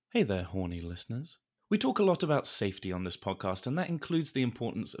Hey there, horny listeners. We talk a lot about safety on this podcast, and that includes the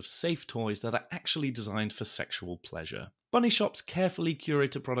importance of safe toys that are actually designed for sexual pleasure. Bunny Shop's carefully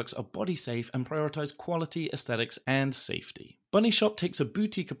curated products are body safe and prioritize quality, aesthetics, and safety. Bunny Shop takes a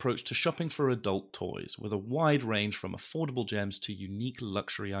boutique approach to shopping for adult toys, with a wide range from affordable gems to unique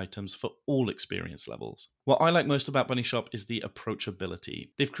luxury items for all experience levels. What I like most about Bunny Shop is the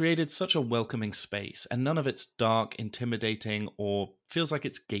approachability. They've created such a welcoming space, and none of it's dark, intimidating, or feels like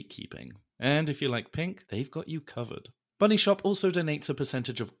it's gatekeeping. And if you like pink, they've got you covered. Bunny Shop also donates a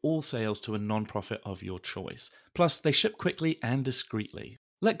percentage of all sales to a non-profit of your choice. Plus, they ship quickly and discreetly.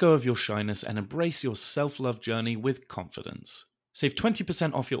 Let go of your shyness and embrace your self-love journey with confidence. Save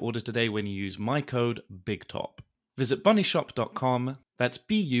 20% off your order today when you use my code BIGTOP. Visit bunnyshop.com, that's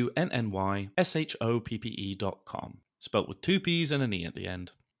BUNNYSHOPPE.com, spelt with 2 P's and an E at the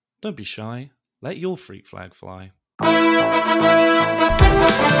end. Don't be shy, let your freak flag fly.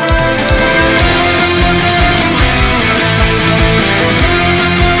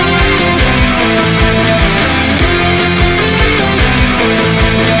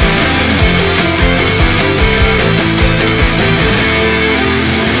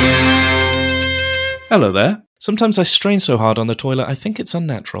 Hello there. Sometimes I strain so hard on the toilet I think it's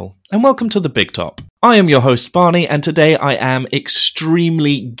unnatural. And welcome to the Big Top. I am your host Barney, and today I am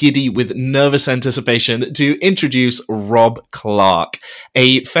extremely giddy with nervous anticipation to introduce Rob Clarke,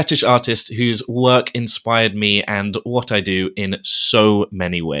 a fetish artist whose work inspired me and what I do in so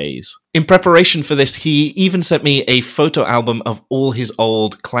many ways. In preparation for this, he even sent me a photo album of all his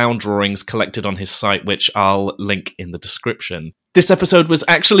old clown drawings collected on his site, which I'll link in the description. This episode was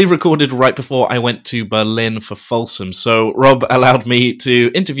actually recorded right before I went to Berlin for Folsom, so Rob allowed me to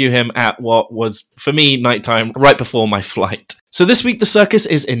interview him at what was, for me, nighttime right before my flight. So this week the circus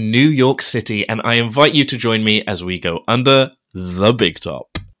is in New York City, and I invite you to join me as we go under the Big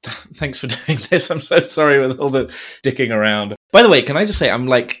Top. Thanks for doing this. I'm so sorry with all the dicking around. By the way, can I just say I'm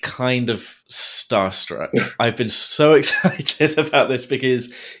kind of starstruck. I've been so excited about this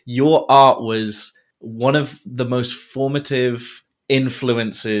because your art was one of the most formative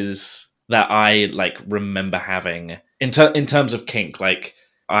influences that I remember having in terms of kink.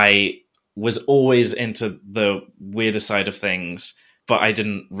 I was always into the weirder side of things, but I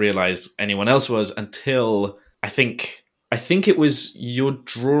didn't realize anyone else was until I think it was your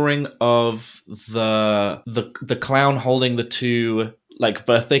drawing of the clown holding the two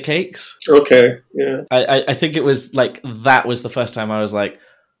birthday cakes. Okay, yeah. I think it was that was the first time I was like,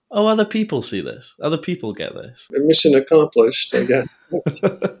 oh, other people see this. Other people get this. Mission accomplished, I guess.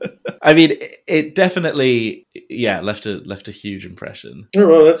 I mean, it definitely, left a huge impression. Oh,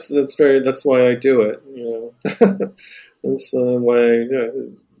 well, that's why I do it. That's why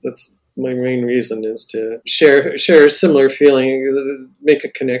that's my main reason is to share a similar feeling, make a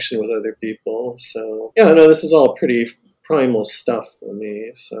connection with other people. So this is all pretty primal stuff for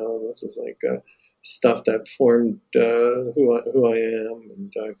me. So this is stuff that formed who I am,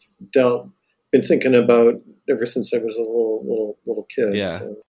 and I've been thinking about ever since I was a little kid. Yeah.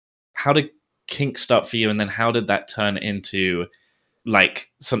 So. How did kink start for you, and then how did that turn into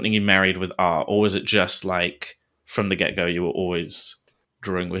something you married with art, or was it just from the get go you were always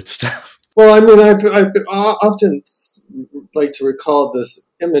drawing weird stuff? Well, I mean, I've often like to recall this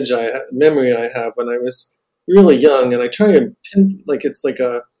memory I have when I was really young, and I try to it's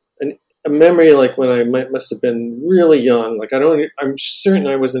a memory when I must have been really young. I'm certain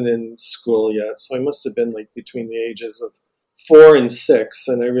I wasn't in school yet, so I must have been between the ages of 4 and 6.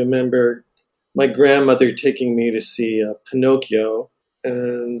 And I remember my grandmother taking me to see Pinocchio,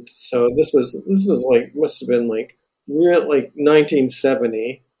 and so this was must have been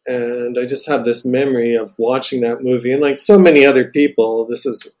 1970. And I just have this memory of watching that movie, and so many other people, this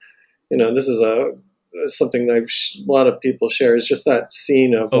is something that a lot of people share, is just that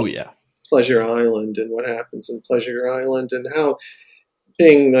scene of Pleasure Island and what happens in Pleasure Island, and how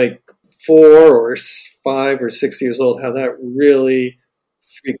being 4 or 5 or 6 years old, how that really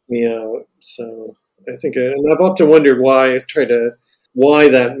freaked me out. So I think, and I've often wondered why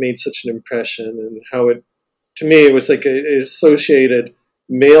that made such an impression, and how it was it associated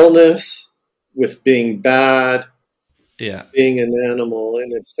maleness with being bad, being an animal,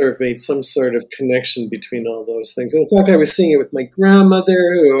 and it sort of made some sort of connection between all those things. And in fact, I was seeing it with my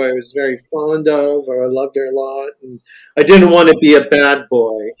grandmother, who I was very fond of, or I loved her a lot, and I didn't want to be a bad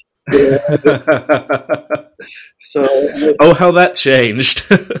boy. So, how that changed.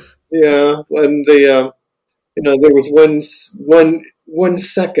 Yeah, and there was one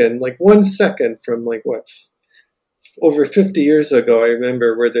second from over 50 years ago, I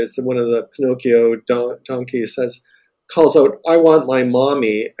remember, where there's one of the Pinocchio donkeys says, calls out, "I want my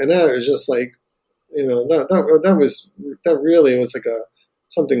mommy," and that was just like, that really was like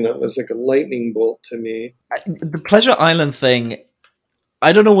something that was like a lightning bolt to me. The Pleasure Island thing,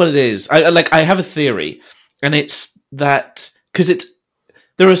 I don't know what it is. I have a theory, and it's that because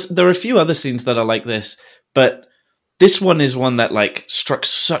there are a few other scenes that are like this, but this one is one that like struck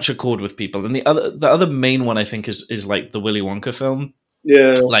such a chord with people, and the other main one I think is like the Willy Wonka film.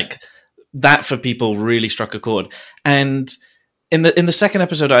 Yeah, like that for people really struck a chord. And in the second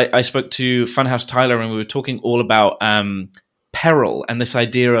episode, I spoke to Funhouse Tyler, and we were talking all about peril and this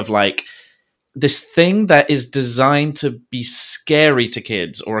idea of like this thing that is designed to be scary to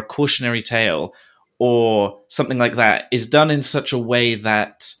kids or a cautionary tale or something like that is done in such a way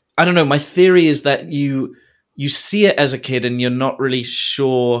that, I don't know, my theory is that you see it as a kid and you're not really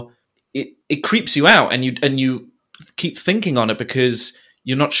sure. It creeps you out, and you keep thinking on it because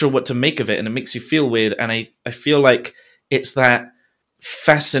you're not sure what to make of it, and it makes you feel weird. And I feel like it's that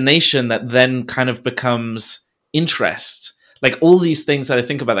fascination that then kind of becomes interest. Like all these things that I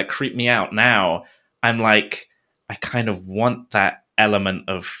think about that creep me out now, I'm like, I kind of want that element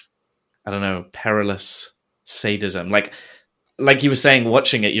of, I don't know, perilous sadism. Like you were saying,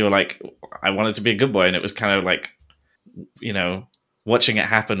 watching it, you were like, I wanted to be a good boy. And it was kind of like, watching it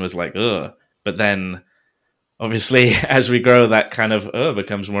happen was like, ugh. But then obviously as we grow, that kind of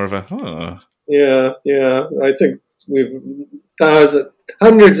becomes more of a, huh. Yeah. I think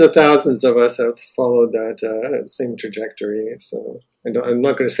hundreds of thousands of us have followed that same trajectory. So I'm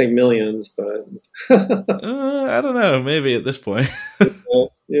not going to say millions, but I don't know. Maybe at this point.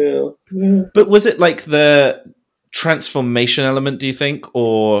 yeah. But was it like the transformation element, do you think,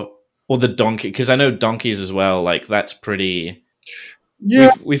 or the donkey? Because I know donkeys as well. Like that's pretty.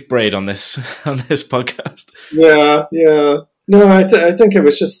 Yeah, we've brayed on this podcast. Yeah. No, I think it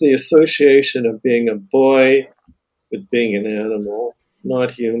was just the association of being a boy with being an animal,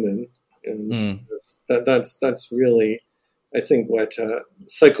 not human, and that's really, I think, what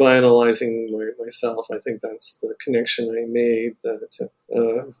psychoanalyzing myself. I think that's the connection I made. That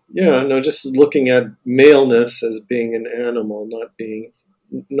just looking at maleness as being an animal, not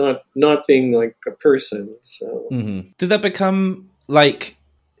being like a person. So Did that become like?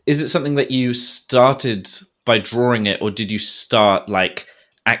 Is it something that you started by drawing it, or did you start like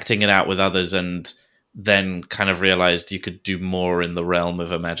acting it out with others and then kind of realized you could do more in the realm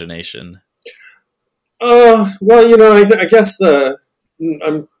of imagination? Well, I guess the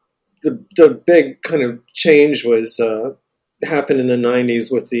big kind of change was happened in the 90s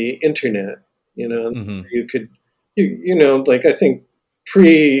with the internet. You could, like I think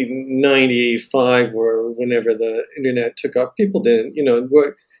pre-95 or whenever the internet took up, people didn't,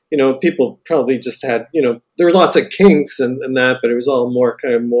 people probably just had, there were lots of kinks and that, but it was all more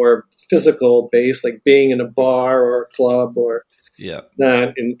physical based, like being in a bar or a club or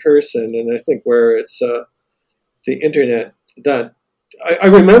that in person. And I think where it's the internet, that I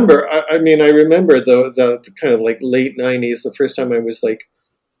remember, I remember the kind of like late 90s, the first time I was like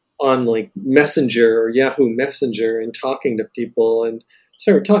on like Messenger or Yahoo Messenger and talking to people and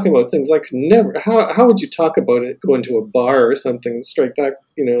started talking about things like how would you talk about it, go into a bar or something and strike that,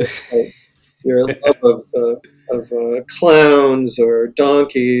 your love of clowns or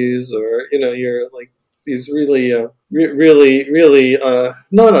donkeys or, you're like these really, really,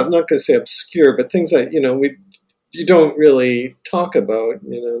 not, I'm not going to say obscure, but things that, you don't really talk about,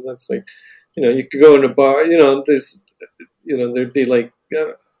 that's like, you could go in a bar, there'd be like,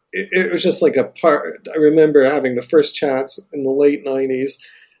 it was just like a part. I remember having the first chats in the late 90s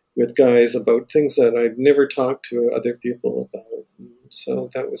with guys about things that I'd never talked to other people about. So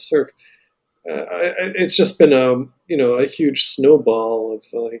that was sort of, it's just been a huge snowball of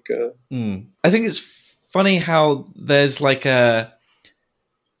like. I think it's funny how there's like I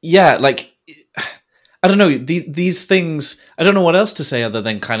don't know, these things, I don't know what else to say other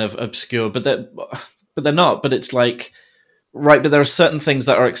than kind of obscure, but they're not, but it's like, right, but there are certain things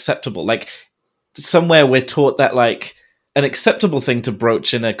that are acceptable. Like somewhere we're taught that like an acceptable thing to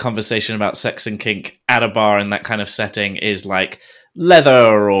broach in a conversation about sex and kink at a bar in that kind of setting is like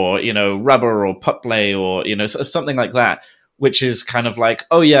leather or, rubber or pup play or, something like that, which is kind of like,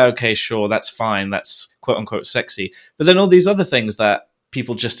 oh yeah, okay, sure, that's fine. That's quote unquote sexy. But then all these other things that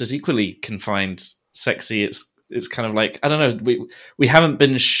people just as equally can find sexy, it's kind of like, I don't know, we haven't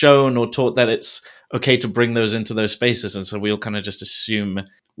been shown or taught that it's okay to bring those into those spaces, and so we'll kind of just assume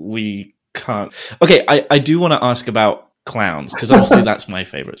we can't. Okay, I do want to ask about clowns, because obviously that's my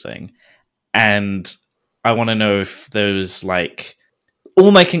favorite thing, and I want to know if those, like,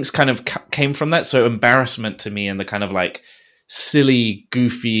 all my kinks kind of came from that. So embarrassment to me and the kind of like silly,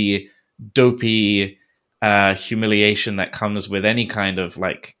 goofy, dopey, humiliation that comes with any kind of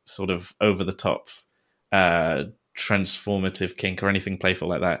like sort of over the top transformative kink or anything playful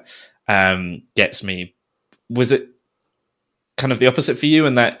like that gets me. Was it kind of the opposite for you,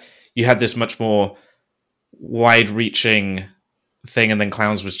 in that you had this much more wide-reaching thing, and then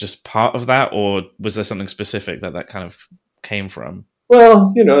clowns was just part of that, or was there something specific that kind of came from?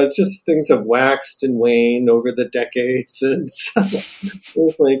 Well, it's just things have waxed and waned over the decades, and so it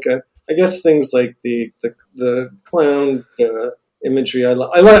was like I guess things like the clown imagery. I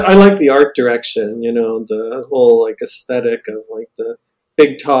like the art direction, the whole like aesthetic of like the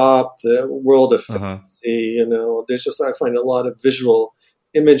big top, the world of fantasy. There's just, I find a lot of visual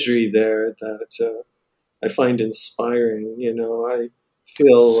imagery there that I find inspiring. I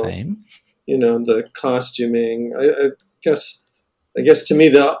feel same. The costuming. I guess to me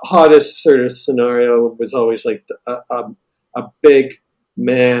the hottest sort of scenario was always like a big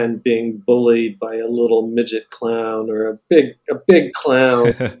man being bullied by a little midget clown, or a big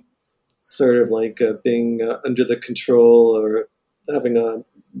clown sort of like being under the control, or having a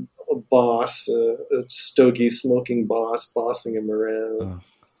boss, a stogie smoking boss bossing him around. Oh,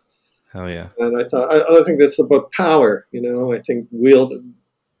 hell yeah. And I think that's about power. I think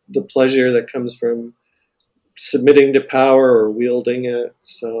the pleasure that comes from submitting to power or wielding it.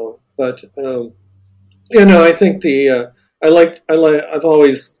 So, but I think I've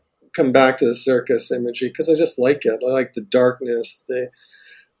always come back to the circus imagery because I just like it. I like the darkness,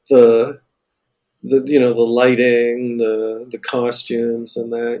 the lighting, the costumes,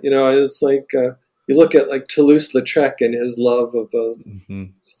 and that. It's like you look at like Toulouse-Lautrec and his love of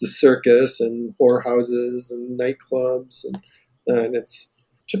the circus and whorehouses and nightclubs, and it's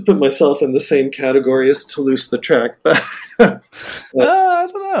to put myself in the same category as Toulouse-Lautrec. I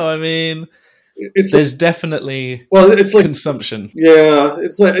don't know. I mean, there's definitely it's like consumption. Yeah,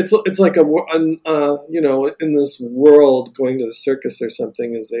 it's like in this world, going to the circus or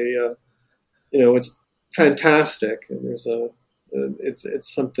something is it's fantastic, and there's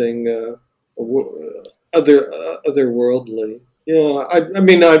it's something otherworldly. Yeah, I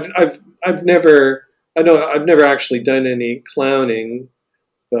mean, I've never actually done any clowning.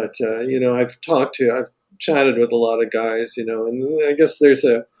 But, I've chatted with a lot of guys, and I guess there's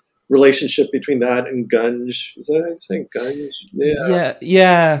a relationship between that and gunge. Is that how you say gunge?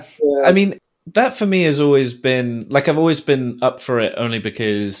 Yeah. I mean, that for me has always been, like, I've always been up for it only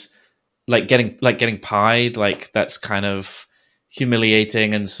because, getting pied, like, that's kind of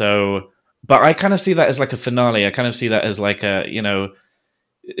humiliating. And so, but I kind of see that as like a finale. I kind of see that as like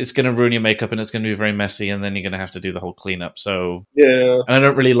it's going to ruin your makeup and it's going to be very messy, and then you're going to have to do the whole cleanup. So yeah, and I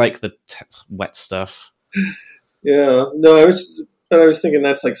don't really like the wet stuff. Yeah, no, I was thinking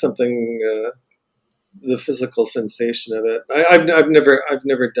that's like something, the physical sensation of it. I've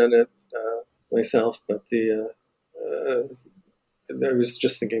never done it myself, but I was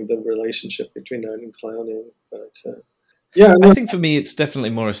just thinking the relationship between that and clowning. But yeah, I think for me it's definitely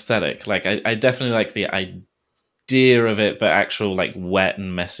more aesthetic. Like I definitely like the idea of it, but actual like wet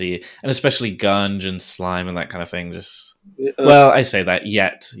and messy, and especially gunge and slime and that kind of thing. Just well, I say that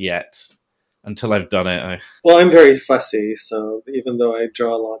yet until I've done it. Well, I'm very fussy, so even though I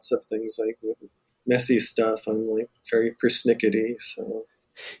draw lots of things like messy stuff, I'm like very persnickety. So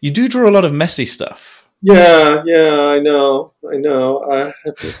you do draw a lot of messy stuff. Yeah, I know. Well,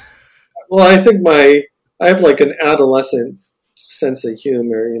 I think I have like an adolescent sense of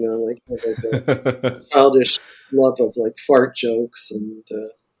humor, like a childish love of like fart jokes and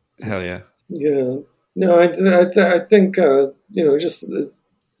hell yeah. Yeah, no, I think just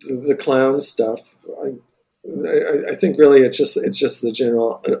the clown stuff. I think really it's just the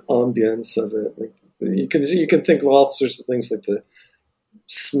general ambience of it. Like you can think of all sorts of things, like the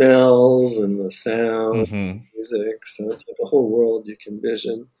smells and the sound, music. So it's like a whole world you can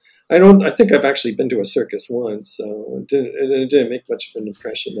vision. I think I've actually been to a circus once, so it didn't make much of an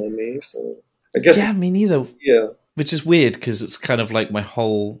impression on me. So I guess me neither. Yeah, which is weird because it's kind of like my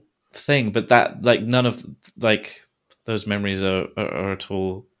whole thing. But that like none of like those memories are at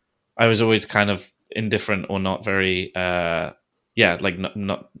all. I was always kind of indifferent or not very not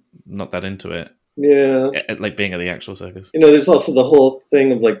that into it. Yeah, like being at the actual circus. There's also the whole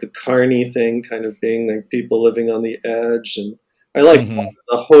thing of like the carny thing, kind of being like people living on the edge, and I like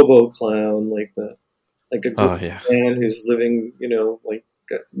the hobo clown, like a man who's living,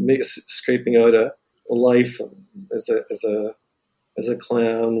 scraping out a life as a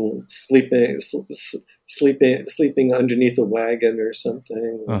clown, sleeping underneath a wagon or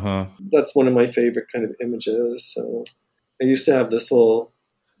something. That's one of my favorite kind of images. So I used to have this whole.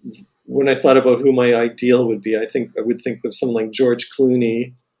 When I thought about who my ideal would be, I would think of someone like George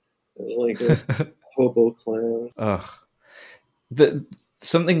Clooney as like hobo clown.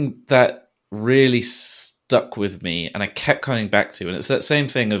 Something that really stuck with me and I kept coming back to, and it's that same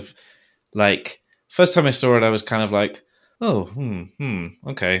thing of like, first time I saw it, I was kind of like, oh,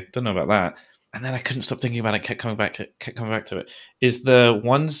 okay, don't know about that. And then I couldn't stop thinking about it, kept coming back to it, is the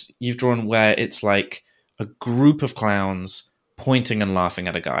ones you've drawn where it's like a group of clowns pointing and laughing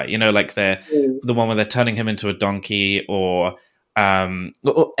at a guy. You know, like they're the one where they're turning him into a donkey, or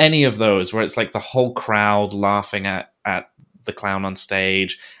any of those where it's like the whole crowd laughing at the clown on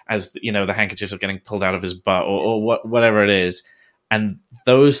stage as, you know, the handkerchiefs are getting pulled out of his butt, or whatever it is. And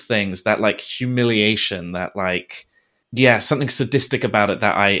those things, that like humiliation, that like, yeah, something sadistic about it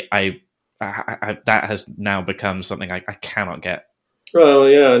that I that has now become something I cannot get. Well,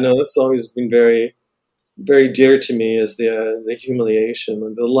 yeah, no, that's always been very, very dear to me, is the humiliation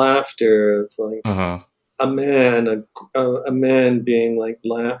and the laughter of like a man being like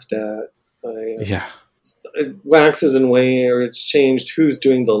laughed at by it waxes and wanes, or it's changed who's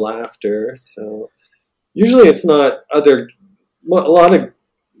doing the laughter. So usually it's not other. A lot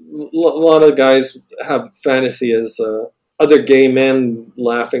of guys have fantasy as other gay men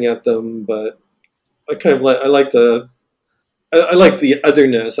laughing at them, but I kind of I like the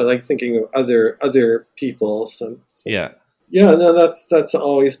otherness. I like thinking of other people. So no, that's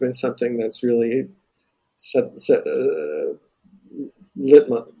always been something that's really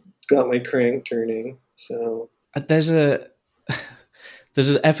got my crank turning. So there's an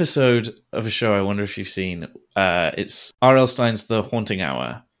episode of a show I wonder if you've seen. It's R.L. Stein's The Haunting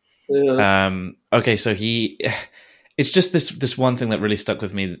Hour. Yeah. Okay, so it's just this one thing that really stuck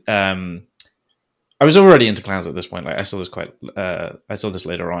with me. I was already into clowns at this point. Like I saw this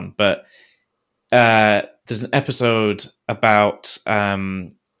later on, but there's an episode about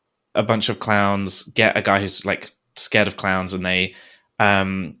a bunch of clowns get a guy who's like scared of clowns, and they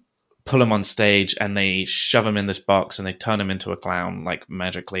pull him on stage and they shove him in this box and they turn him into a clown like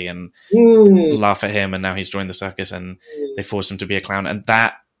magically and laugh at him, and now he's joined the circus and they force him to be a clown. And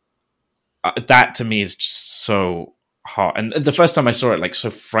that to me is just so hot. And the first time I saw it, like,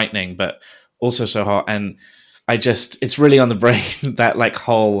 so frightening, but also so hot. And it's really on the brain, that like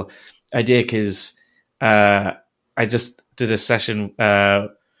whole idea, because I just did a session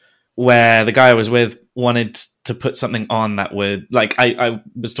where the guy I was with wanted to put something on that would, like, I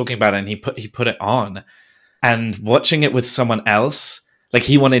was talking about it and he put it on, and watching it with someone else, like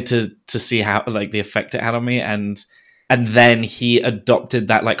he wanted to see how, like, the effect it had on me, and then he adopted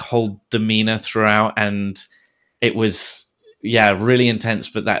that like whole demeanor throughout, and it was really intense.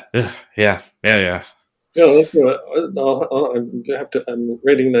 But that yeah. Yeah, that's what I have to. I'm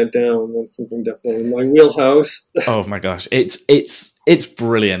writing that down. That's something definitely in my wheelhouse. Oh my gosh, it's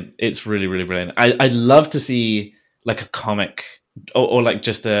brilliant. It's really, really brilliant. I'd love to see like a comic or like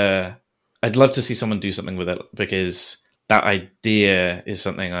just I'd love to see someone do something with it, because that idea is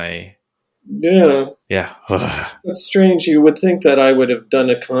something yeah. That's strange. You would think that I would have done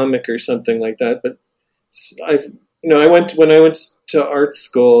a comic or something like that, but when I went to art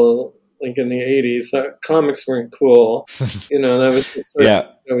school, like in the 80s, that comics weren't cool. That was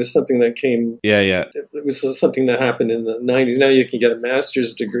that was something that came. It was something that happened in the 90s. Now you can get a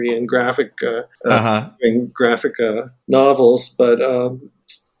master's degree in graphic novels, but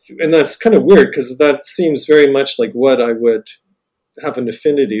and that's kind of weird, because that seems very much like what I would have an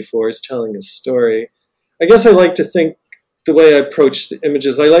affinity for, is telling a story. I guess I like to think, the way I approach the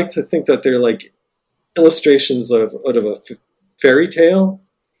images, I like to think that they're like illustrations out of a fairy tale.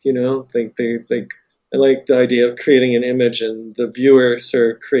 I like the idea of creating an image, and the viewer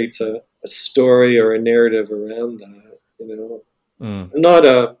sort of creates a story or a narrative around that. I'm not.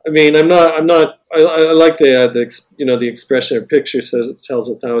 I like the expression, a picture says it tells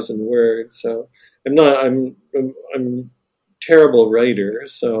 1,000 words. So I'm terrible writer.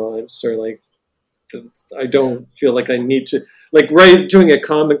 So I'm sort of like, I don't feel like I need to, like, doing a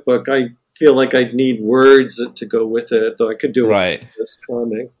comic book. I feel like I'd need words to go with it, though I could do it with this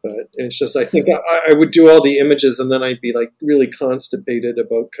comic. But it's just, I think I would do all the images, and then I'd be like really constipated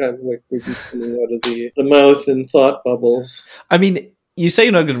about kind of what would be coming out of the mouth and thought bubbles. I mean, you say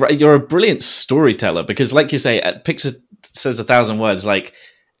you're not good. You're a brilliant storyteller, because, like you say, a picture says 1,000 words. Like,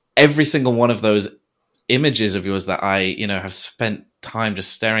 every single one of those images of yours that I, have spent time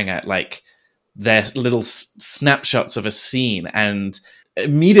just staring at, like, they're little snapshots of a scene, and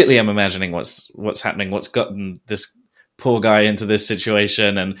immediately I'm imagining what's happening, what's gotten this poor guy into this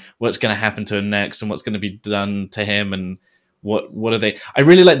situation, and what's going to happen to him next, and what's going to be done to him, and what are they. I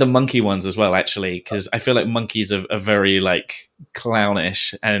really like the monkey ones as well, actually, because I feel like monkeys are very like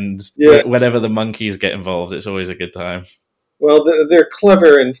clownish, and whenever the monkeys get involved, it's always a good time. Well, they're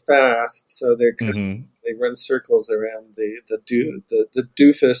clever and fast, so they run circles around the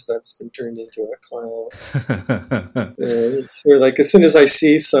doofus that's been turned into a clown. It's sort of like as soon as I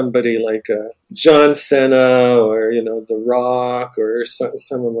see somebody like John Cena or The Rock or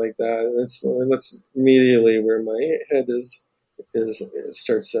someone like that, that's immediately where my head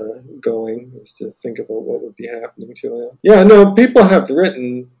starts going, is to think about what would be happening to him. Yeah, no, people have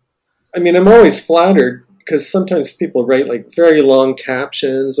written. I mean, I'm always flattered, because sometimes people write like very long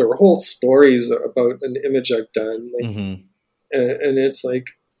captions or whole stories about an image I've done, and it's like,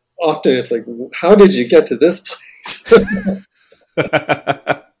 often it's like, how did you get to this place?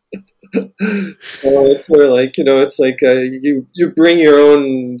 So it's sort of like, it's like you bring your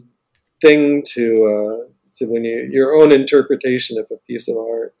own thing to when your own interpretation of a piece of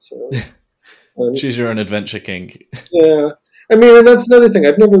art. So choose your own adventure, king. Yeah. I mean, and that's another thing.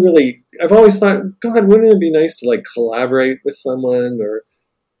 I've always thought, God, wouldn't it be nice to like collaborate with someone?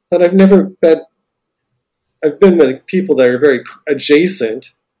 But I've been with people that are very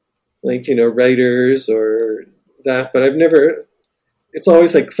adjacent, like, writers or that, but it's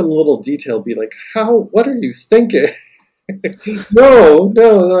always like some little detail be like, what are you thinking? No,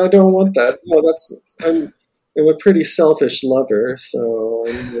 I don't want that. No, I'm a pretty selfish lover, so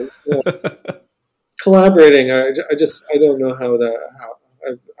collaborating. I don't know how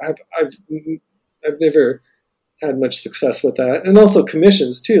I've never had much success with that, and also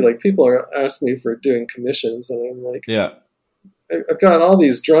commissions too. Like, people are asking me for doing commissions, and I'm like, yeah, I've got all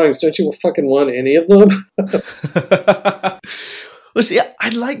these drawings. Don't you fucking want any of them? Well, see, I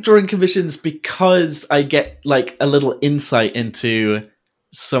like drawing commissions because I get like a little insight into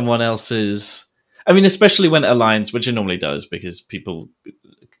someone else's. I mean, especially when it aligns, which it normally does, because people,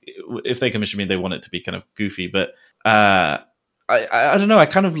 if they commission me, they want it to be kind of goofy. But I don't know. I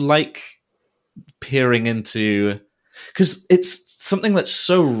kind of like peering into, because it's something that's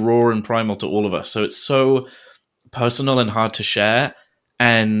so raw and primal to all of us. So it's so personal and hard to share.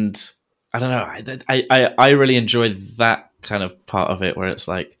 And I don't know. I really enjoy that kind of part of it, where it's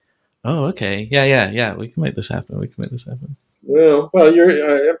like, oh, okay, yeah, we can make this happen. Well,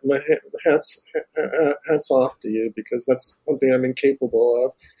 you're my hats off to you, because that's something I'm incapable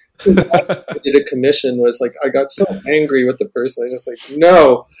of. I did a commission was like, I got so angry with the person. I just like,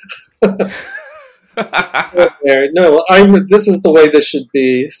 no. No, this is the way this should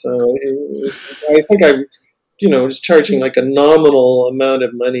be. So I think I was charging like a nominal amount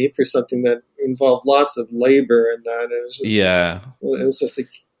of money for something that involved lots of labor and that. And it was just, it was just like,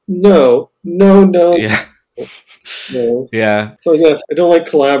 no. Yeah. No. Yeah. So yes, I don't like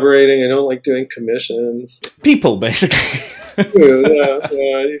collaborating. I don't like doing commissions. People, basically.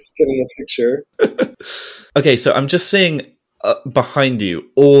 Yeah, just get in the picture. Okay, so I'm just seeing behind you,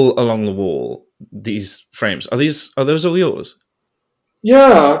 all along the wall, these frames. Are those all yours?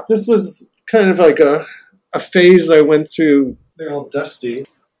 Yeah, this was kind of like a phase I went through. They're all dusty.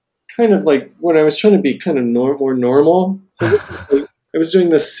 Kind of like when I was trying to be kind of more normal. So this is like, I was doing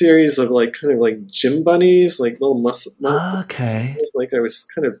this series of like kind of like gym bunnies, like little muscle. Okay. It was like I was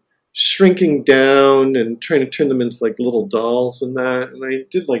kind of shrinking down and trying to turn them into like little dolls and that. And I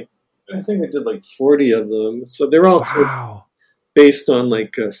think I did like 40 of them. So they're all kind of based on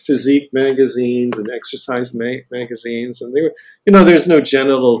like physique magazines and exercise magazines. And they were, there's no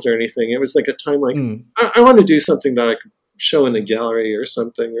genitals or anything. It was like a time like, I want to do something that I could show in a gallery or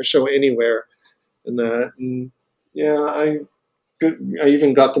something, or show anywhere and that. And yeah, I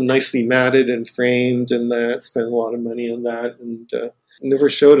even got them nicely matted and framed and that, spent a lot of money on that, and never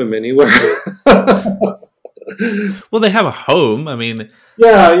showed them anywhere. Well, they have a home. I mean,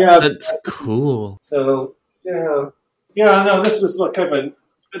 yeah, that's cool. So no, this was like kind of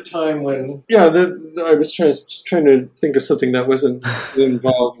a time when I was trying to think of something that wasn't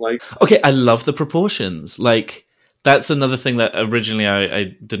involved like. Okay, I love the proportions. Like, that's another thing that originally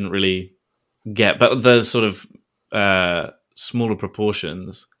I didn't really get, but the sort of smaller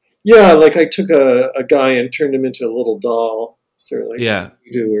proportions. Yeah, like I took a guy and turned him into a little doll, sort of like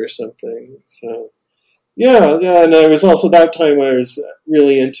voodoo or something. So yeah, and I was also that time I was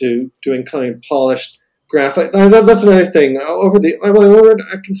really into doing kind of polished graphite. That's another thing.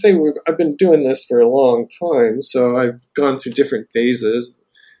 I can say I've been doing this for a long time, so I've gone through different phases.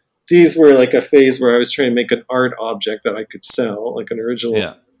 These were like a phase where I was trying to make an art object that I could sell, like an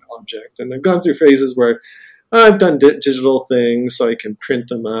original object. And I've gone through phases where I've done digital things so I can print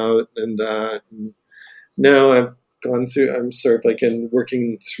them out and that. And now I'm sort of like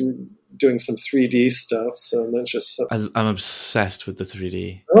working through doing some 3D stuff. So I'm not just. I'm obsessed with the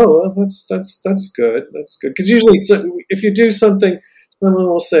 3D. Oh, well, that's good. That's good. Because usually if you do something, someone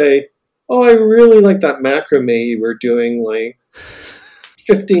will say, oh, I really like that macrame you were doing, like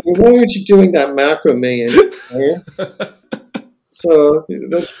 15. Why aren't you doing that macrame anymore? So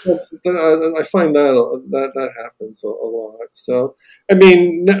I find that happens a lot. So I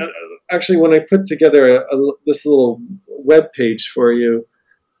mean, actually, when I put together this little web page for you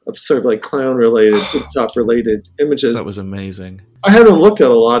of sort of like clown related, big top related images, that was amazing. I hadn't looked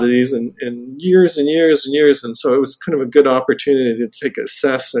at a lot of these in years and years and years, and so it was kind of a good opportunity to take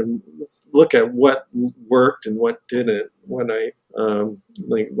assess and look at what worked and what didn't. When I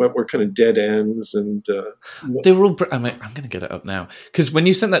like what were kind of dead ends, and they were all. I'm going to get it up now because when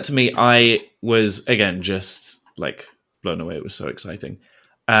you sent that to me, I was again just like blown away. It was so exciting,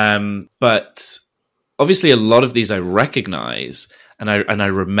 but obviously a lot of these I recognize and I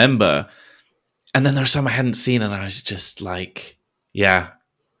remember, and then there are some I hadn't seen, and I was just like, yeah.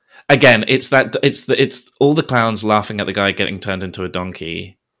 Again, it's all the clowns laughing at the guy getting turned into a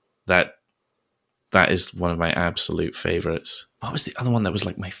donkey. That is one of my absolute favorites. What was the other one that was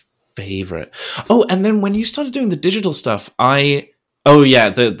like my favorite? Oh, and then when you started doing the digital stuff, the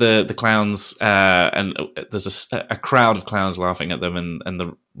clowns, and there's a crowd of clowns laughing at them, and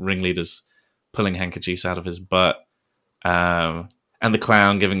the ringleader's pulling handkerchiefs out of his butt, and the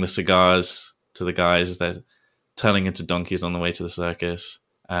clown giving the cigars to the guys as they're turning into donkeys on the way to the circus.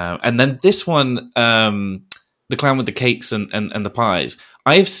 And then this one, the clown with the cakes and the pies.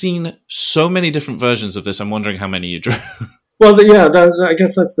 I have seen so many different versions of this. I'm wondering how many you drew. Well, I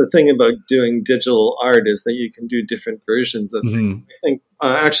guess that's the thing about doing digital art is that you can do different versions of things. I think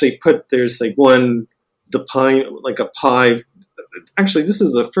actually there's like one, the pie, like a pie. Actually, this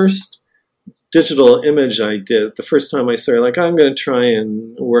is the first digital image I did. The first time I started, like, I'm going to try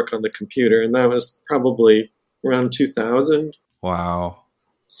and work on the computer. And that was probably around 2000. Wow.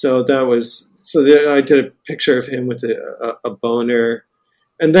 So I did a picture of him with a boner.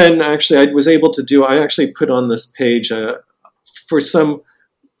 And then actually I actually put on this page for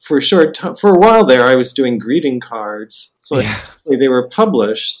a while there, I was doing greeting cards. So they were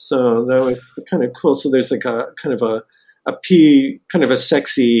published. So that was kind of cool. So there's like a kind of a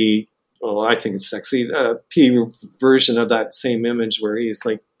sexy, well, I think it's sexy, P version of that same image where he's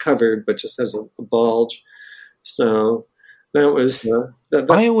like covered, but just has a bulge. So that was,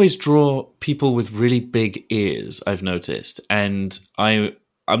 I always draw people with really big ears, I've noticed. And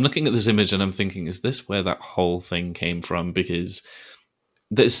I'm looking at this image and I'm thinking, is this where that whole thing came from? Because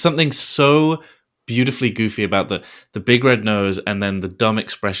there's something so beautifully goofy about the big red nose and then the dumb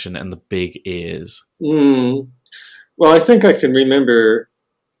expression and the big ears. Well, I think I can remember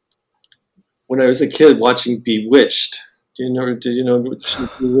when I was a kid watching Bewitched. Did you know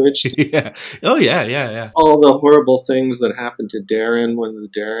Bewitched? Yeah. Oh, yeah. All the horrible things that happened to Darren, one of the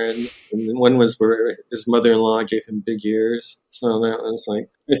Darrens. And one was where his mother-in-law gave him big ears. So that was like,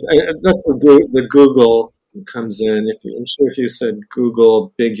 that's where the Google comes in. I'm sure if you said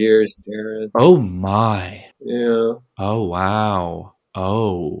Google big ears Darren. Oh, my. Yeah. Oh, wow.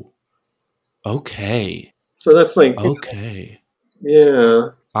 Oh. Okay. So that's like... Okay. Yeah.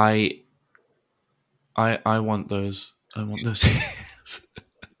 I want those. I want those ears.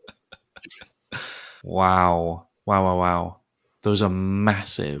 Wow. Those are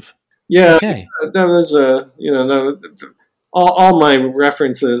massive. Yeah, okay. That was all my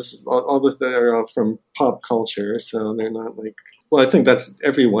references, all that are all from pop culture, so they're not like. Well, I think that's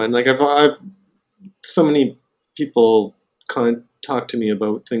everyone. Like I've so many people talk to me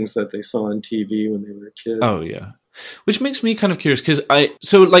about things that they saw on TV when they were kids. Oh yeah, which makes me kind of curious because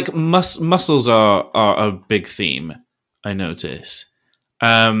muscles are a big theme. I notice,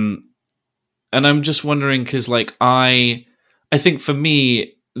 and I'm just wondering because like I think for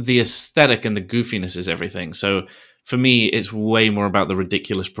me the aesthetic and the goofiness is everything. So for me, it's way more about the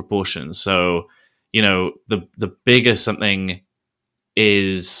ridiculous proportions. So the bigger something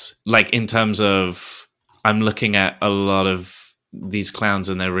is, like in terms of I'm looking at a lot of these clowns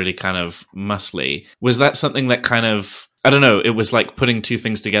and they're really kind of muscly. Was that something that kind of I don't know? It was like putting two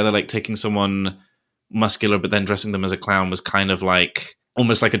things together, like taking someone muscular but then dressing them as a clown was kind of like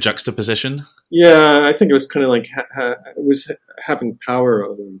almost like a juxtaposition. Yeah, I think it was kind of like it was having power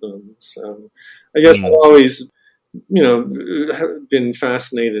over them. So I guess I've always been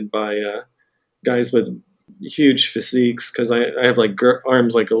fascinated by guys with huge physiques because I have like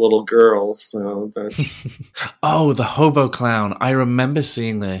arms like a little girl. So that's oh, the hobo clown. I remember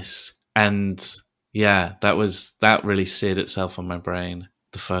seeing this, and yeah, that really seared itself on my brain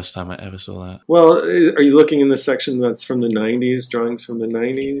the first time I ever saw that. Well, are you looking in the section that's from the 90s, drawings from the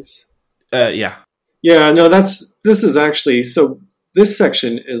 90s? Yeah. Yeah, no, this is actually, so this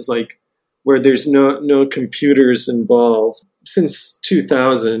section is like where there's no computers involved. since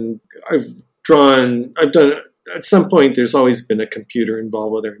 2000, I've done, at some point, there's always been a computer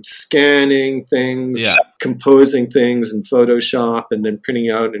involved, whether it's scanning things, composing things in Photoshop, and then printing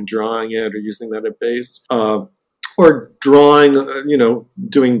out and drawing it or using that as base. Or drawing,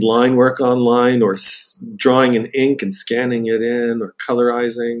 doing line work online, or drawing in ink and scanning it in, or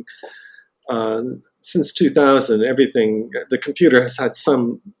colorizing. Since 2000, the computer has had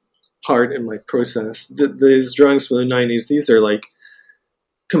some part in my process. These drawings from the 90s, these are like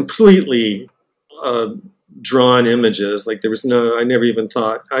completely drawn images. Like I never even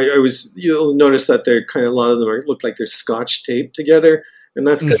thought, you'll notice that they're kind of, a lot of them look like they're scotch taped together. And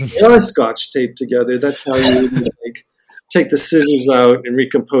that's because they are scotch taped together. That's how you like take the scissors out and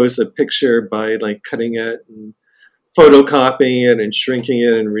recompose a picture by like cutting it and photocopying it and shrinking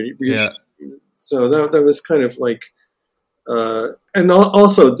it and so that was kind of like, and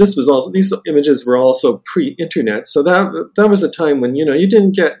also these images were also pre-internet. So that was a time when, you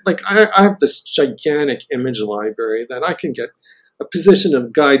didn't get, like, I have this gigantic image library that I can get a position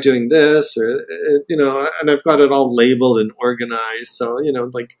of guy doing this, or, and I've got it all labeled and organized. So,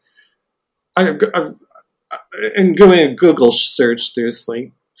 like and going a Google search, there's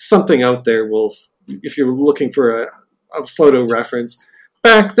like something out there if you're looking for a photo reference.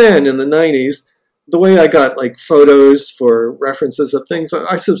 Back then in the 90s, the way I got like photos for references of things,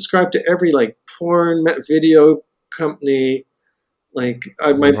 I subscribed to every like porn video company. Like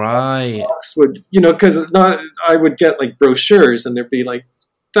my box would, because I would get like brochures, and there'd be like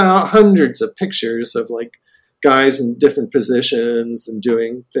hundreds of pictures of like guys in different positions and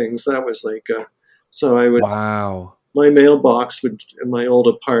doing things. That was like, so I was. Wow. My mailbox in my old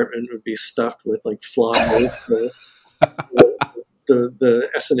apartment would be stuffed with like flyers for the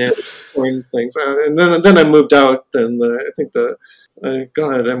S&M porn things, and then I moved out. Then I think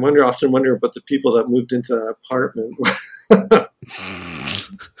God, I often wonder about the people that moved into that apartment.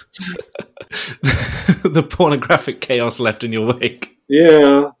 The pornographic chaos left in your wake.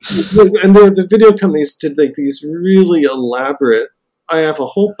 Yeah, and the video companies did like these really elaborate. I have a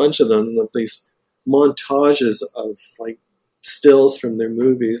whole bunch of them, of these montages of like stills from their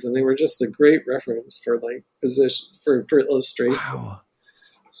movies, and they were just a great reference for like position for illustration. Wow.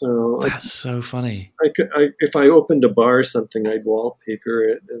 So that's so funny. If I opened a bar or something, I'd wallpaper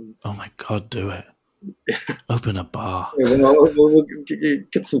it. And oh my God, do it! Open a bar. Yeah, we'll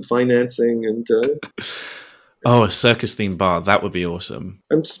get some financing and. A circus themed bar, that would be awesome.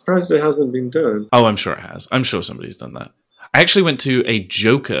 I'm surprised it hasn't been done. Oh, I'm sure it has. I'm sure somebody's done that. I actually went to a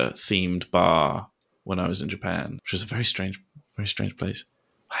Joker themed bar when I was in Japan, which was a very strange place.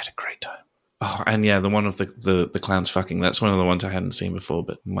 I had a great time. Oh, and yeah, the one of the clowns fucking, that's one of the ones I hadn't seen before,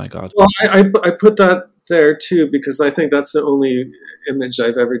 but my God. Well, I put that there too, because I think that's the only image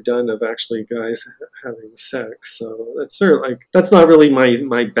I've ever done of actually guys having sex. So that's sort of like, that's not really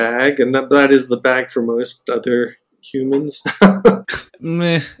my bag, and that is the bag for most other humans.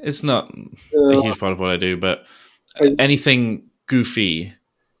 Meh, it's not a huge part of what I do, but anything goofy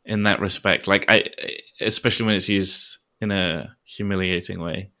in that respect, like especially when it's used in a humiliating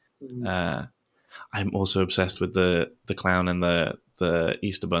way. I'm also obsessed with the clown and the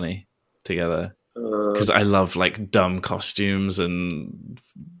Easter Bunny together, because I love like dumb costumes and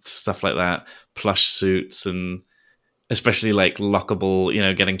stuff like that, plush suits, and especially like lockable,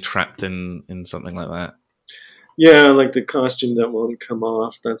 getting trapped in something like that. Yeah, like the costume that won't come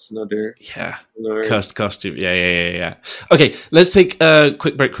off. That's another. Yeah, cursed costume. Yeah. Okay, let's take a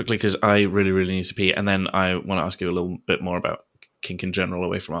quick break quickly, because I really, really need to pee, and then I want to ask you a little bit more about kink in general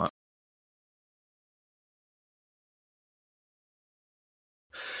away from art.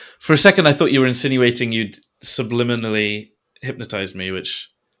 For a second, I thought you were insinuating you'd subliminally hypnotized me, which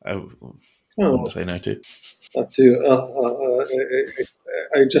I wouldn't say no to.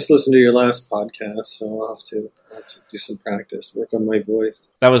 I just listened to your last podcast, so I'll have to do some practice, work on my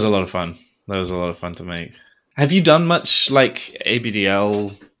voice. That was a lot of fun. To make. Have you done much like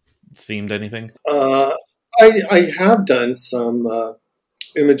ABDL themed anything? I have done some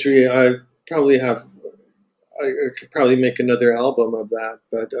imagery. I could probably make another album of that,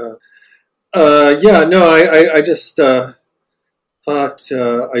 but I just thought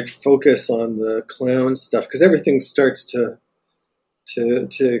I'd focus on the clown stuff, because everything starts to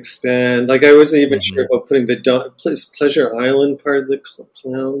expand. Like, I wasn't even sure about putting the Pleasure Island part of the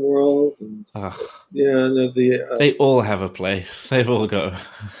clown world. And, they all have a place. They've all got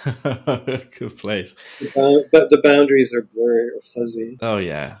a good place. The boundaries are blurry or fuzzy. Oh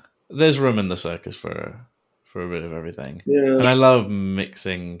yeah, there's room in the circus for a bit of everything. Yeah, and I love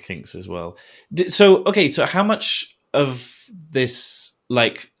mixing kinks as well. So how much of this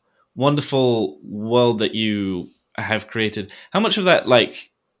like wonderful world that you have created, how much of that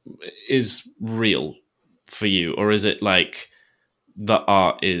like is real for you, or is it like the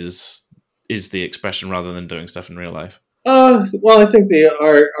art is the expression rather than doing stuff in real life? Well, I think the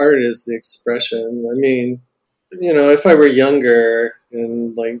art is the expression. I mean, if I were younger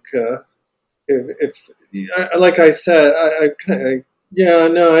and like, if like I said, I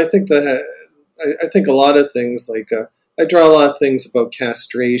think that I think a lot of things like I draw a lot of things about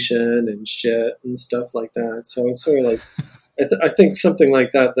castration and shit and stuff like that. So it's sort of like I think something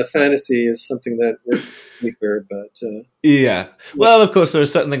like that. The fantasy is something that we're deeper, but yeah. Well, of course, there are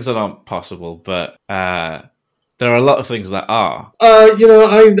certain things that aren't possible, but there are a lot of things that are. I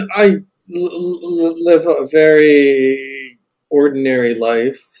live a very ordinary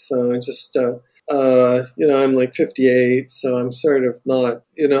life, so I just. I'm like 58, so I'm sort of not.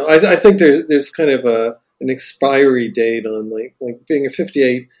 I think there's kind of an expiry date on like being a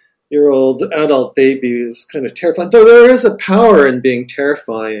 58-year-old adult baby is kind of terrifying. Though there is a power in being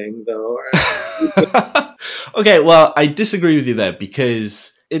terrifying, though. Okay, well, I disagree with you there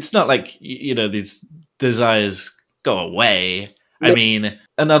because it's not like these desires go away. No. I mean,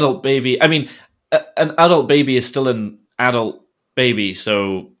 an adult baby is still an adult baby,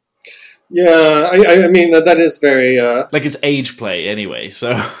 so. Yeah, I mean that is very like it's age play anyway.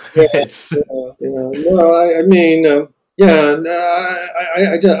 So it's no, I mean I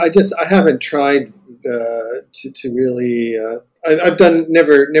haven't tried to really. I've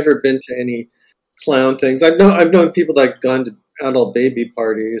never been to any clown things. I've known people that have gone to adult baby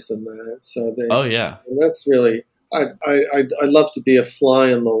parties and that. So they. Oh yeah, that's really. I love to be a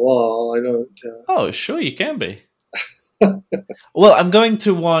fly on the wall. I don't. Oh sure, you can be. Well, I'm going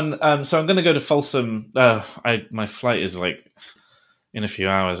to one. So I'm going to go to Folsom. My flight is like in a few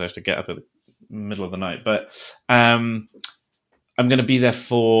hours. I have to get up at the middle of the night, but I'm going to be there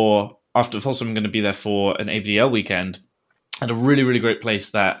after Folsom. I'm going to be there for an ABDL weekend at a really, really great place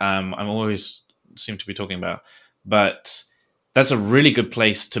that I'm always seem to be talking about. But that's a really good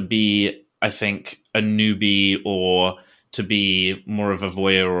place to be. I think a newbie or to be more of a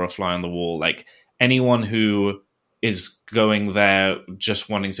voyeur or a fly on the wall. Like anyone who is going there just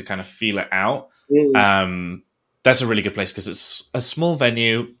wanting to kind of feel it out. That's a really good place because it's a small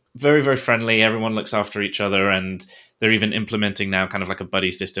venue, very, very friendly. Everyone looks after each other, and they're even implementing now kind of like a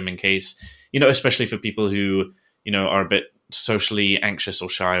buddy system in case, especially for people who, are a bit socially anxious or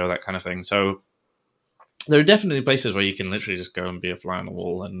shy or that kind of thing. So there are definitely places where you can literally just go and be a fly on the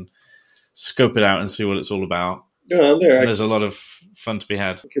wall and scope it out and see what it's all about. Yeah, there's a lot of fun to be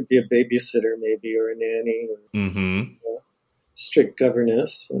had. It could be a babysitter, maybe, or a nanny, or strict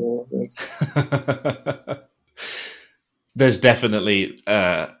governess. There's definitely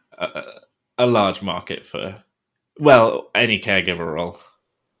a large market for, any caregiver role.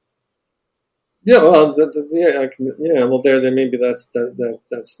 Yeah, well, well, there, maybe that's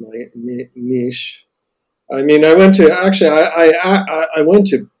my niche. I mean, I went to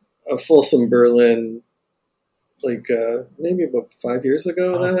a Folsom Berlin. Like maybe about 5 years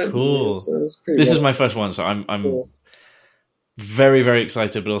ago. Cool. So it was pretty. This is my first one, so I'm cool. Very, very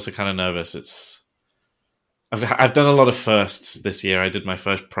excited, but also kind of nervous. I've done a lot of firsts this year. I did my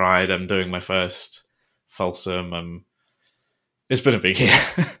first Pride. I'm doing my first Folsom. It's been a big year.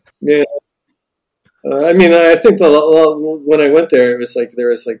 Yeah. I mean, I think when I went there, it was like there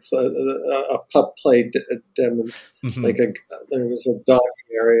was like a pup play demonstration. Like there was a dog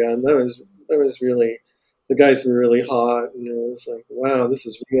area, and that was really. The guys were really hot, and it was like, wow, this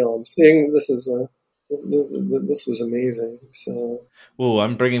is real. I'm seeing this was amazing. So,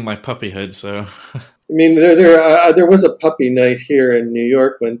 I'm bringing my puppyhood. So, I mean, there was a puppy night here in New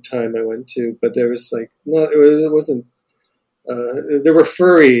York one time I went to, but there was like it wasn't. There were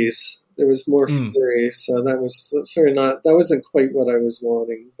furries. There was more furries, so that was that wasn't quite what I was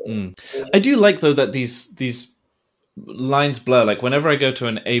wanting. But, I do like though that these lines blur. Like whenever I go to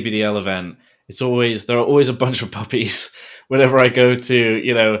an ABDL event. There are always a bunch of puppies. Whenever I go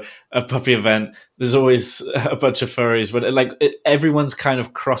to, a puppy event, there's always a bunch of furries. But everyone's kind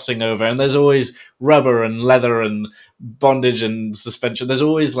of crossing over, and there's always rubber and leather and bondage and suspension. There's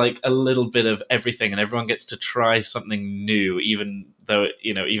always like a little bit of everything, and everyone gets to try something new, even though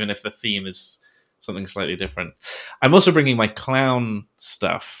even if the theme is something slightly different. I'm also bringing my clown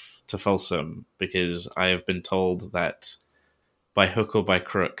stuff to Folsom because I have been told that. By hook or by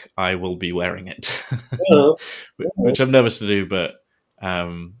crook, I will be wearing it, which I'm nervous to do, but I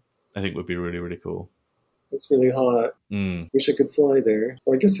think would be really, really cool. It's really hot. Wish I could fly there.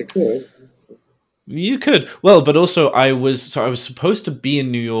 Well, I guess I could. You could. Well, but also I was supposed to be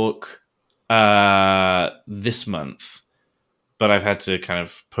in New York this month, but I've had to kind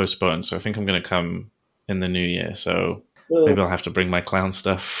of postpone. So I think I'm going to come in the new year. So maybe I'll have to bring my clown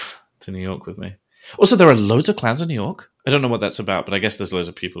stuff to New York with me. Also, there are loads of clowns in New York. I don't know what that's about, but I guess there's loads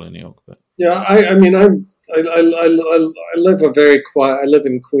of people in New York. But. Yeah, I mean, I live a very quiet. I live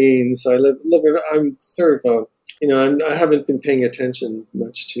in Queens. I'm sort of I haven't been paying attention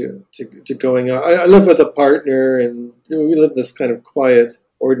much to going out. I live with a partner, and we live this kind of quiet,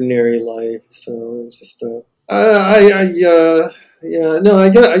 ordinary life. So it's just I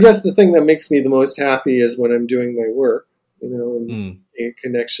guess the thing that makes me the most happy is when I'm doing my work, and a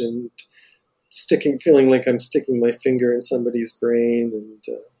connection, feeling like I'm sticking my finger in somebody's brain,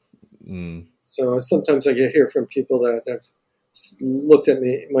 and so sometimes I hear from people that have looked at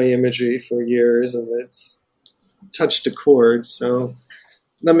my imagery for years, and it's touched a chord. So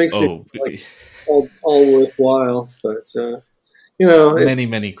that makes it feel like all worthwhile. But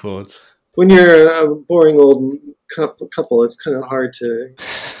many chords. When you're a boring old couple, it's kind of hard to.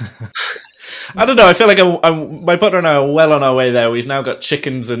 I don't know. I feel like my partner and I are well on our way there. We've now got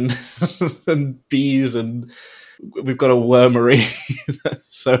chickens and and bees, and we've got a wormery.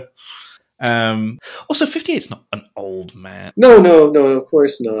 So, also 58's not an old man. No, of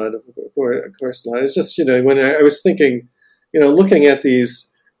course not. Of course not. It's just when I was thinking, looking at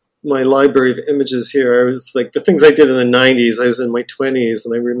my library of images here, I was like, the things I did in the 90s, I was in my 20s,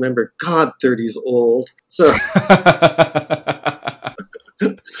 and I remember, God, 30's old. So.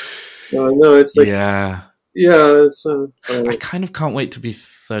 No, it's like it's. I kind of can't wait to be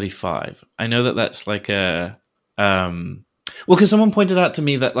 35. I know that's like a because someone pointed out to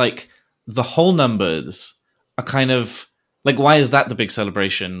me that like the whole numbers are kind of like, why is that the big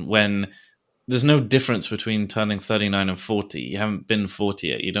celebration when there's no difference between turning 39 and 40? You haven't been 40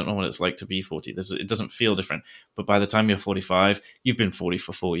 yet. You don't know what it's like to be 40. It doesn't feel different. But by the time you're 45, you've been 40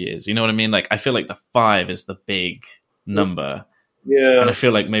 for 4 years. You know what I mean? Like, I feel like the 5 is the big number. Yeah. And I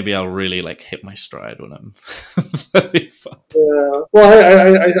feel like maybe I'll really like hit my stride when I'm 35. Yeah.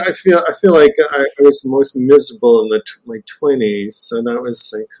 Well, I feel like I was the most miserable in my 20s, so that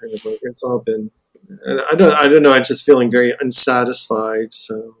was like kind of like it's all been. And I don't know. I'm just feeling very unsatisfied.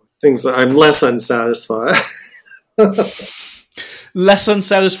 So I'm less unsatisfied. Less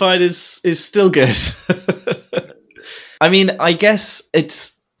unsatisfied is still good. I mean, I guess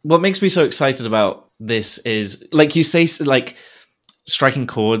it's what makes me so excited about this is, like you say, like striking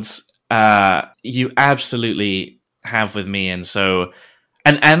chords. You absolutely have with me, and so,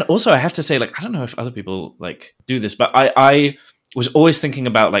 and also I have to say, like, I don't know if other people like do this, but I was always thinking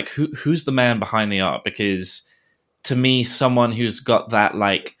about like who's the man behind the art, because to me, someone who's got that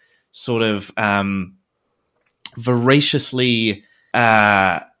like sort of voraciously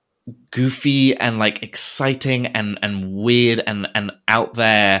goofy and like exciting and weird and out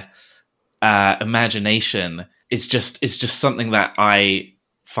there imagination is just something that I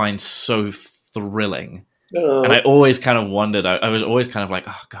find so thrilling. And I always kind of wondered, I was always kind of like,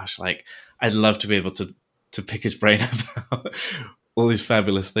 oh gosh, like I'd love to be able to pick his brain about all these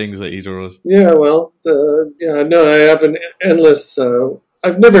fabulous things that he draws. Yeah, well, I have an endless.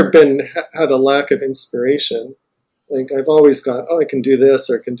 I've never had a lack of inspiration. Like I've always got, I can do this,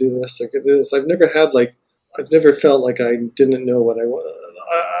 or I can do this, or I can do this. I've never felt like I didn't know what I want.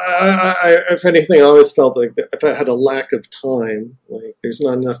 If anything, I always felt like if I had a lack of time, like there's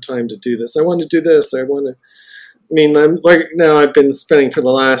not enough time to do this. I want to do this. I'm like now I've been spending for the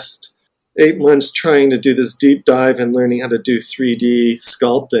last 8 months trying to do this deep dive and learning how to do 3D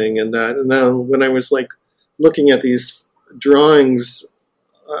sculpting and that. And then when I was like looking at these drawings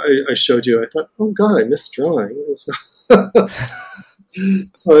I showed you, I thought, oh God, I miss drawing.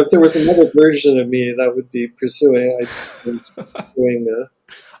 So if there was another version of me that would be pursuing.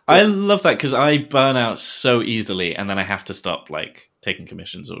 I love that because I burn out so easily, and then I have to stop like taking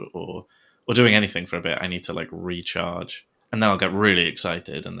commissions or doing anything for a bit. I need to like recharge, and then I'll get really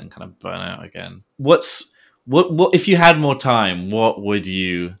excited and then kind of burn out again. What if you had more time? What would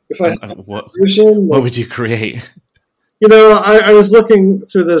you? What would you create? I was looking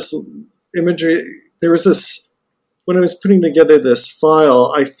through this imagery. There was this. When I was putting together this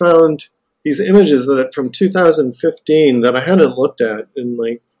file, I found these images from 2015 that I hadn't looked at in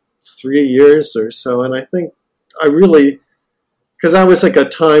like 3 years or so. And I think because that was like a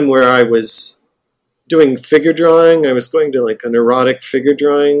time where I was doing figure drawing. I was going to like an erotic figure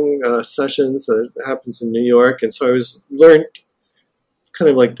drawing sessions that happens in New York. And so I learned kind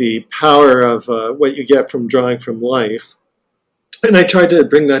of like the power of what you get from drawing from life. And I tried to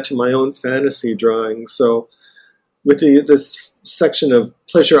bring that to my own fantasy drawing. So with this section of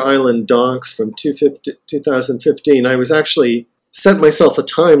Pleasure Island Docs from 2015, I was actually set myself a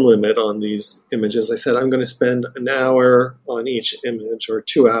time limit on these images. I said, I'm going to spend an hour on each image or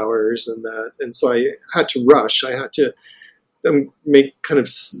 2 hours and that. And so I had to rush. I had to make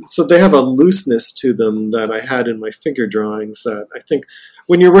so they have a looseness to them that I had in my figure drawings that I think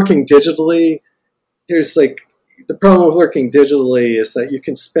when you're working digitally, there's like, the problem with working digitally is that you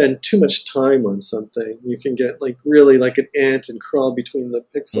can spend too much time on something. You can get like really like an ant and crawl between the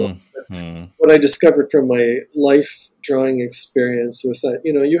pixels. What I discovered from my life drawing experience was that,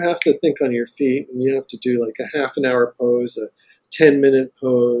 you have to think on your feet and you have to do like a half an hour pose, a 10-minute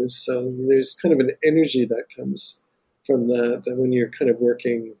pose. So there's kind of an energy that comes from that when you're kind of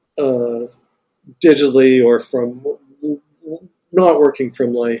working digitally or from not working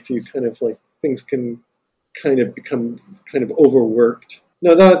from life, you kind of like things can kind of become kind of overworked.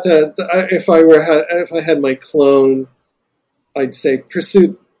 No, if I had my clone, I'd say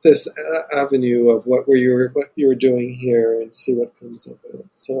pursue this avenue of what you were doing here and see what comes of it.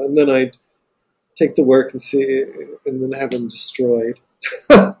 So, and then I'd take the work and see, and then have them destroyed.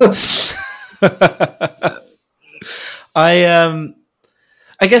 I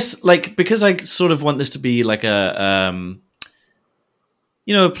guess like because I sort of want this to be like a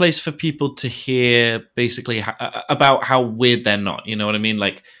a place for people to hear basically about how weird they're not. You know what I mean?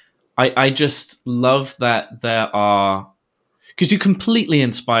 Like, I just love that there are, because you completely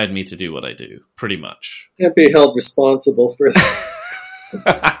inspired me to do what I do, pretty much. Can't be held responsible for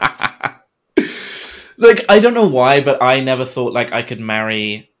that. Like, I don't know why, but I never thought like I could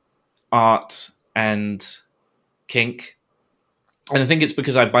marry art and kink. And I think it's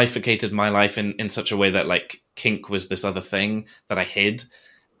because I bifurcated my life in such a way that like kink was this other thing that I hid.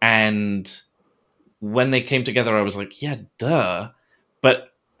 And when they came together, I was like, yeah, duh.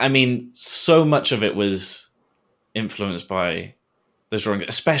 But I mean, so much of it was influenced by those drawings,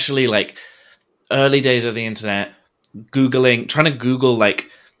 especially like early days of the internet, trying to Google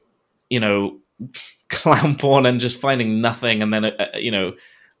like, clown porn and just finding nothing. And then,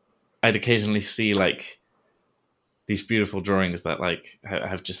 I'd occasionally see like these beautiful drawings that like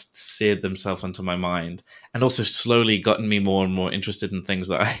have just seared themselves into my mind, and also slowly gotten me more and more interested in things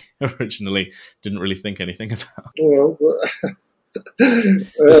that I originally didn't really think anything about. Well,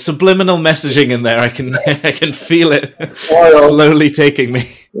 the subliminal messaging in there, I can feel it slowly taking me.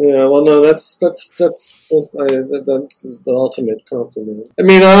 Yeah, well, no, that's the ultimate compliment. I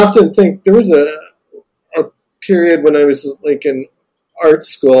mean, I often think there was a period when I was like in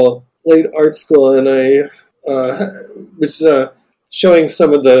late art school, and I was showing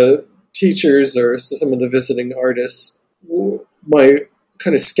some of the teachers or some of the visiting artists my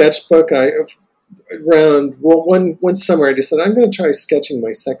kind of sketchbook. Around one summer, I decided I'm going to try sketching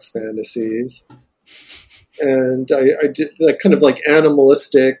my sex fantasies, and I did like kind of like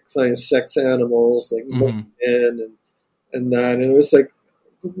animalistic kind of sex animals, like men and that, and it was like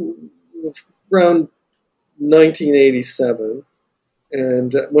around 1987.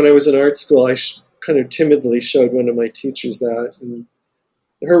 And when I was in art school, I kind of timidly showed one of my teachers that, and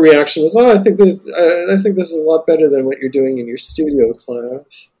her reaction was, "Oh, I think this is a lot better than what you're doing in your studio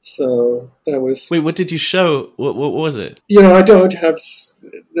class." So that was. Wait, what did you show? What was it? I don't have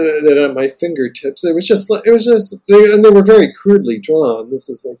that at my fingertips. It was just, and they were very crudely drawn. This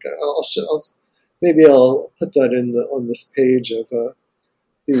is like, maybe I'll put that on this page of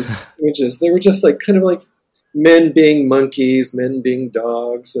these images. They were just like kind of like men being monkeys, men being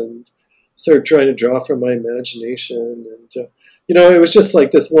dogs, and sort of trying to draw from my imagination. And, it was just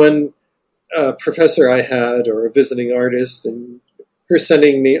like this one professor I had, or a visiting artist, and her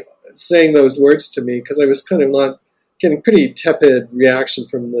saying those words to me, because I was kind of not getting pretty tepid reaction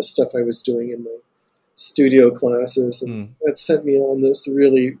from the stuff I was doing in my studio classes. And that sent me on this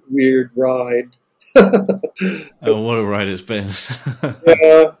really weird ride. Oh, what a ride it's been.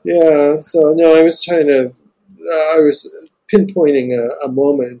 Yeah. So, no, I was pinpointing a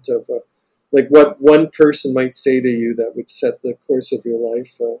moment of like what one person might say to you that would set the course of your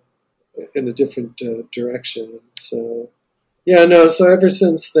life in a different direction. So, so ever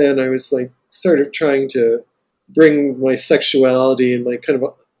since then, I was like sort of trying to bring my sexuality and my kind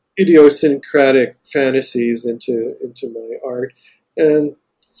of idiosyncratic fantasies into my art. And,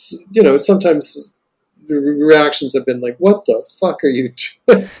 sometimes the reactions have been like, "What the fuck are you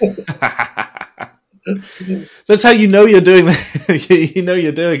doing?" That's how you know you're doing that.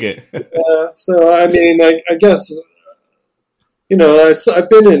 You're doing it. So I mean, I guess I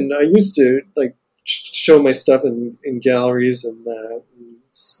used to like show my stuff in galleries and that.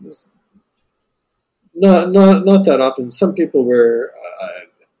 Not that often. Some people were.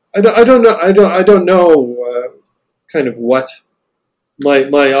 I don't know kind of what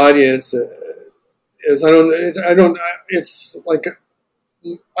my audience is it's like,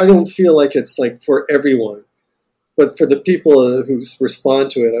 I don't feel like it's like for everyone, but for the people who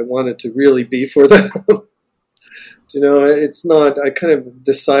respond to it, I want it to really be for them. It's not, I kind of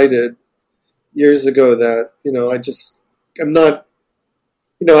decided years ago that, I'm not,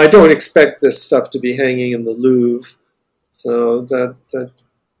 I don't expect this stuff to be hanging in the Louvre. So but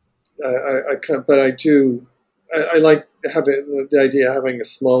I do, I like having the idea of having a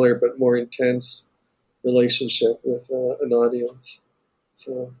smaller but more intense relationship with an audience.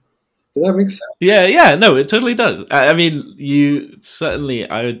 So, does that make sense? Yeah, no, it totally does. I mean, you certainly,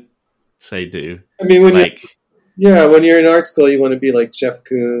 I would say, do. I mean, when you're in art school, you want to be like Jeff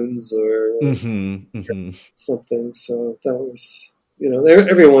Koons or something. So that was,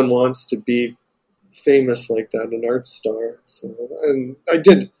 everyone wants to be famous like that, an art star. So, and I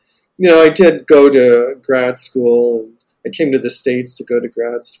did go to grad school, and I came to the States to go to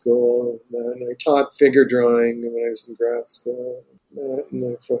grad school, and then I taught figure drawing when I was in grad school.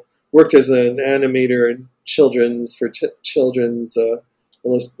 And I worked as an animator in children's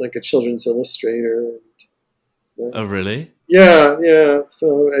like a children's illustrator. Oh, really? Yeah.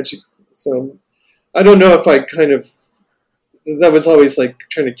 So I don't know if I that was always like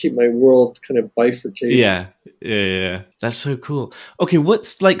trying to keep my world kind of bifurcated. Yeah. That's so cool. Okay,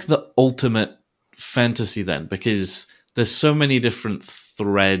 what's like the ultimate fantasy then? Because there's so many different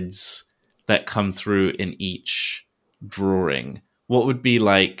threads that come through in each drawing. What would be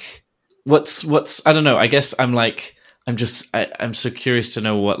like, what's I don't know, I guess I'm so curious to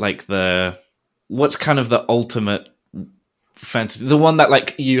know what's kind of the ultimate fantasy, the one that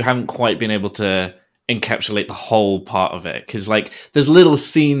like you haven't quite been able to encapsulate the whole part of it, because like there's little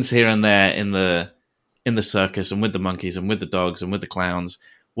scenes here and there in the circus and with the monkeys and with the dogs and with the clowns.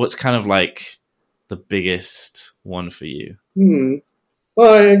 What's kind of like the biggest one for you?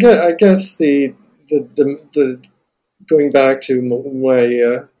 Well, I guess the going back to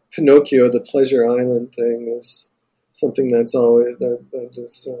my Pinocchio, the Pleasure Island thing is something that's always that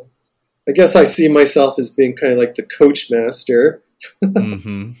just. I guess I see myself as being kind of like the coach master.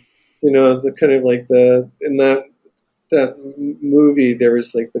 Mm-hmm. The kind of like in that movie, there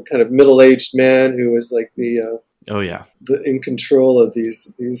was like the kind of middle-aged man who was like the in control of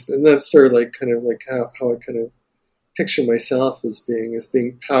these, and that's sort of like kind of like how I kind of picture myself as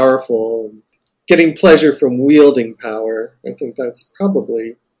being powerful and getting pleasure from wielding power. I think that's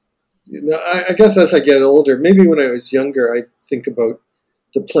probably, I guess as I get older, maybe when I was younger, I think about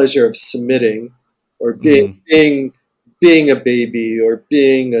the pleasure of submitting or being a baby or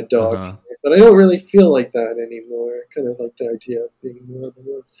being a dog. But I don't really feel like that anymore. I kind of like the idea of being more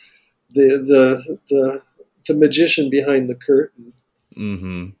the magician behind the curtain.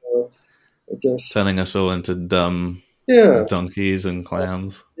 Mm-hmm. I guess turning us all into dumb donkeys and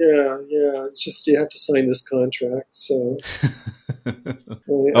clowns. Yeah. It's just you have to sign this contract. So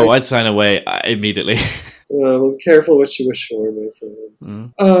I'd sign away immediately. Well, careful what you wish for, my friend.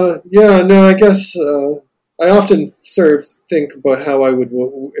 I guess I often sort of think about how I would,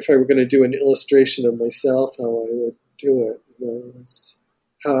 if I were going to do an illustration of myself, how I would do it. It's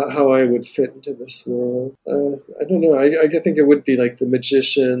how I would fit into this world. I don't know. I think it would be like the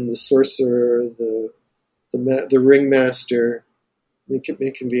magician, the sorcerer, the ringmaster,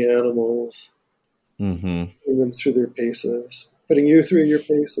 making the animals, putting them through their paces, putting you through your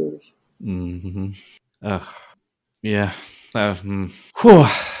paces. Mm-hmm. Yeah.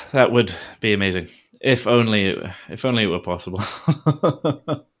 That would be amazing. If only it were possible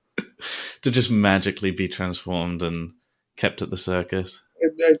to just magically be transformed and kept at the circus.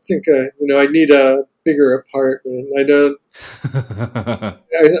 I think I need a bigger apartment. I don't.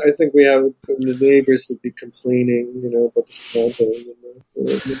 I think the neighbors would be complaining, about the smell of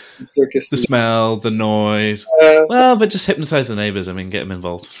the circus. The smell, the noise. But just hypnotize the neighbors. I mean, get them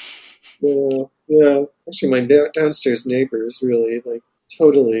involved. Yeah. Actually, my downstairs neighbor is really like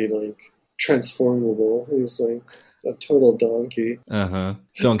totally like transformable. He's like a total donkey.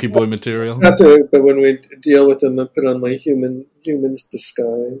 Donkey boy material. But when we deal with him, I put on my human's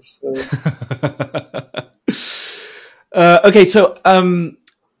disguise. Okay, so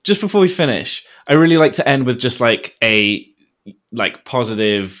just before we finish, I really like to end with just like a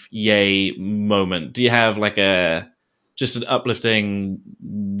positive yay moment. Do you have like just an uplifting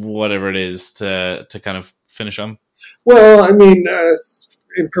whatever it is to kind of finish on? Well, I mean,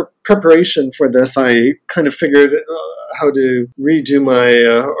 in preparation for this, I kind of figured how to redo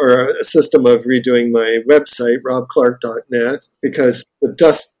or a system of redoing my website, robclarke.net, because the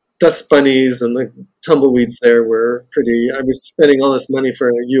dust bunnies and the tumbleweeds there were I was spending all this money for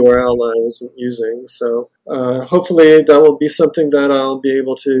a URL I wasn't using. So hopefully that will be something that I'll be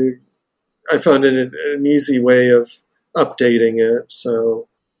able to I found an easy way of updating it. So,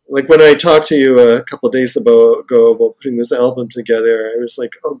 like when I talked to you a couple of days ago about putting this album together, I was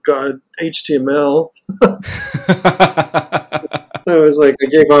like, oh God, HTML. I was like, I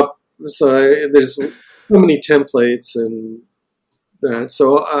gave up. So there's so many templates and that.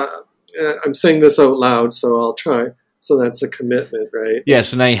 So I'm saying this out loud, so I'll try. So that's a commitment, right? Yeah,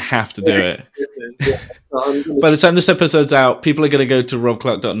 so now you have to do it. Yeah. So by the time this episode's out, people are going to go to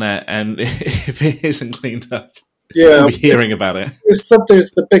robclarke.net, and if it isn't cleaned up, we'll be hearing about it. There's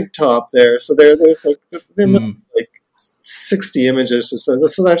the big top there. So there must be like 60 images or so.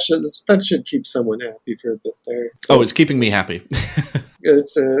 So that should keep someone happy for a bit there. So, it's keeping me happy.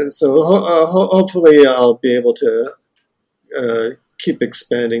 Hopefully I'll be able to keep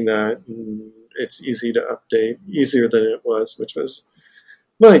expanding that. And it's easy to update, easier than it was, which was,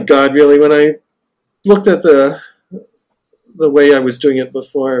 my God, really, when I looked at the way I was doing it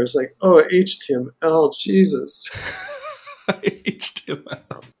before, I was like, oh, HTML, Jesus.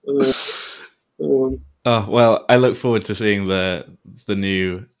 HTML. Oh, well, I look forward to seeing the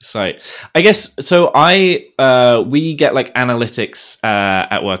new site. I guess, so we get like analytics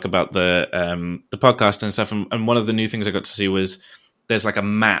at work about the podcast and stuff, and one of the new things I got to see was there's like a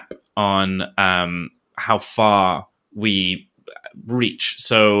map on how far we reach.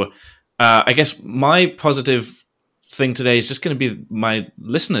 So I guess my positive thing today is just going to be my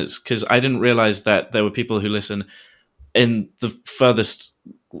listeners, because I didn't realize that there were people who listen in the furthest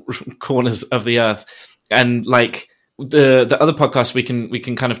corners of the earth. And like the other podcasts, we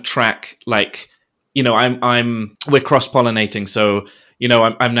can kind of track, like, you know, we're cross-pollinating. So, you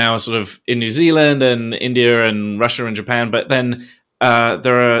know, I'm now sort of in New Zealand and India and Russia and Japan, but then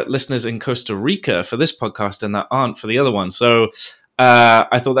there are listeners in Costa Rica for this podcast and that aren't for the other one. So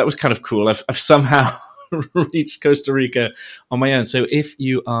I thought that was kind of cool. I've somehow reached Costa Rica on my own. So if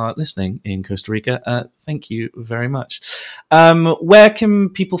you are listening in Costa Rica, thank you very much. Where can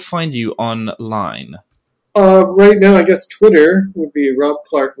people find you online? Right now, I guess Twitter would be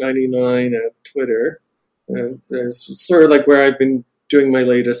RobClarke99 at Twitter. And it's sort of like where I've been doing my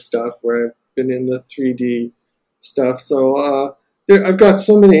latest stuff, where I've been in the 3D stuff. So I've got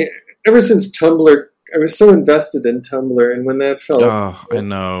so many, ever since Tumblr, I was so invested in Tumblr, and when that fell out, I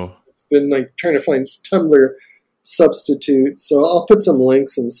know. It's been like trying to find Tumblr substitute. So I'll put some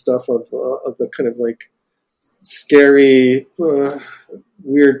links and stuff of the kind of like scary,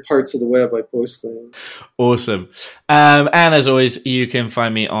 weird parts of the web I post them. Awesome. And as always, you can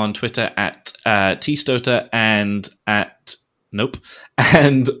find me on Twitter at tstota and on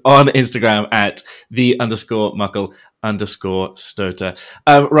Instagram at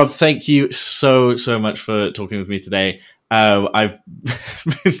 _muckle_stota. Rob, thank you so much for talking with me today. I've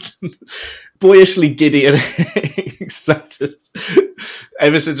been boyishly giddy and excited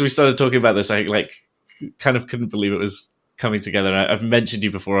ever since we started talking about this. I kind of couldn't believe it was coming together. I've mentioned you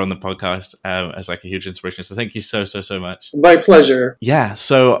before on the podcast as like a huge inspiration. So thank you so much. My pleasure. Yeah.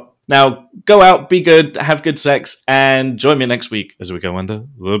 So now go out, be good, have good sex, and join me next week as we go under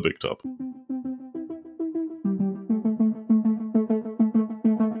the big top.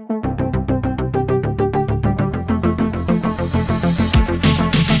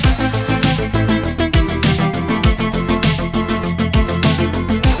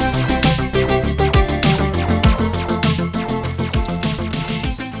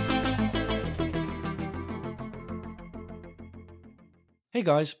 Hey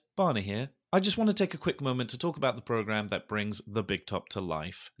guys, Barney here. I just want to take a quick moment to talk about the program that brings the big top to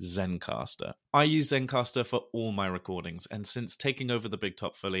life, Zencastr. I use Zencastr for all my recordings, and since taking over the big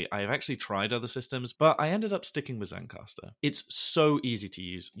top fully, I have actually tried other systems, but I ended up sticking with Zencastr. It's so easy to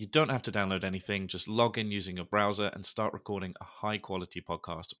use. You don't have to download anything, just log in using your browser and start recording a high-quality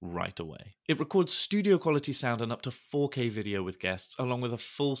podcast right away. It records studio-quality sound and up to 4K video with guests, along with a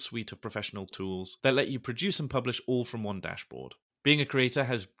full suite of professional tools that let you produce and publish all from one dashboard. Being a creator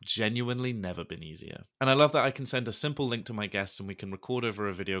has genuinely never been easier. And I love that I can send a simple link to my guests and we can record over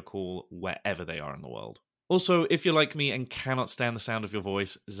a video call wherever they are in the world. Also, if you're like me and cannot stand the sound of your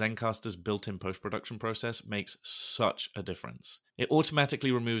voice, Zencastr's built-in post-production process makes such a difference. It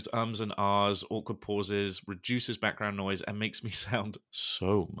automatically removes ums and ahs, awkward pauses, reduces background noise, and makes me sound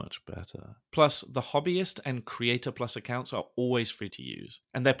so much better. Plus, the Hobbyist and Creator Plus accounts are always free to use,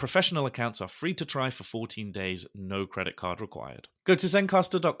 and their professional accounts are free to try for 14 days, no credit card required. Go to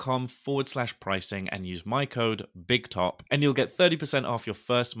zencastr.com/pricing and use my code BIGTOP, and you'll get 30% off your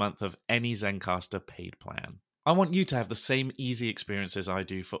first month of any Zencastr paid plan. I want you to have the same easy experiences I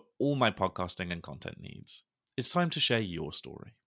do for all my podcasting and content needs. It's time to share your story.